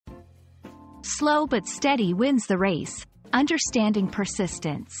Slow but steady wins the race. Understanding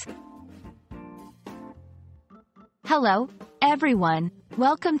persistence. Hello, everyone.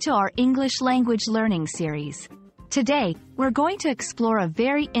 Welcome to our English language learning series. Today, we're going to explore a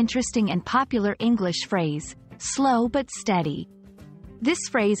very interesting and popular English phrase, slow but steady. This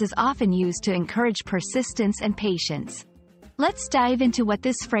phrase is often used to encourage persistence and patience. Let's dive into what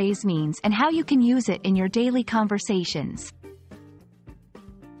this phrase means and how you can use it in your daily conversations.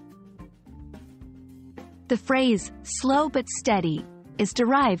 The phrase, slow but steady, is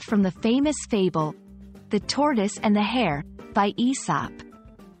derived from the famous fable, The Tortoise and the Hare, by Aesop.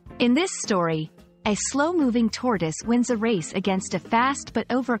 In this story, a slow-moving tortoise wins a race against a fast but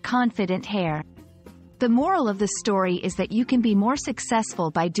overconfident hare. The moral of the story is that you can be more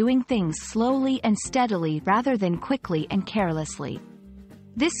successful by doing things slowly and steadily rather than quickly and carelessly.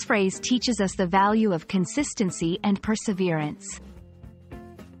 This phrase teaches us the value of consistency and perseverance.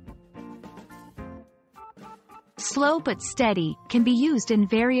 Slow but steady can be used in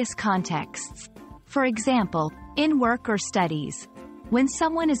various contexts. For example, in work or studies, when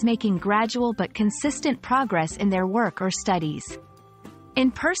someone is making gradual but consistent progress in their work or studies. In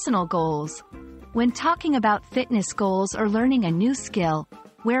personal goals, when talking about fitness goals or learning a new skill,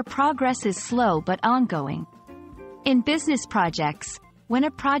 where progress is slow but ongoing. In business projects, when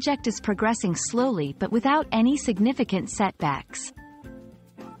a project is progressing slowly but without any significant setbacks.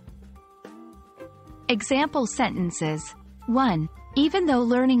 Example sentences. 1. Even though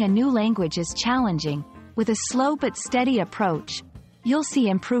learning a new language is challenging, with a slow but steady approach, you'll see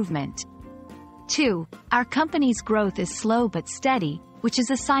improvement. 2. Our company's growth is slow but steady, which is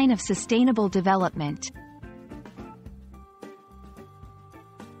a sign of sustainable development.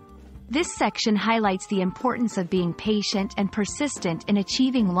 This section highlights the importance of being patient and persistent in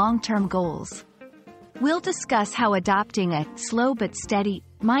achieving long-term goals. We'll discuss how adopting a slow but steady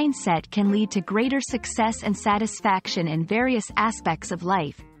mindset can lead to greater success and satisfaction in various aspects of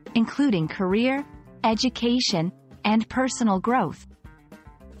life, including career, education, and personal growth.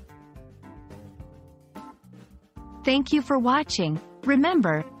 Thank you for watching.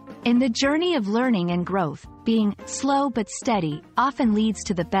 Remember, in the journey of learning and growth, being slow but steady often leads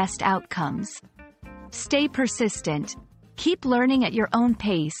to the best outcomes. Stay persistent, keep learning at your own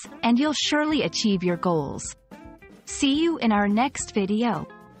pace, and you'll surely achieve your goals. See you in our next video.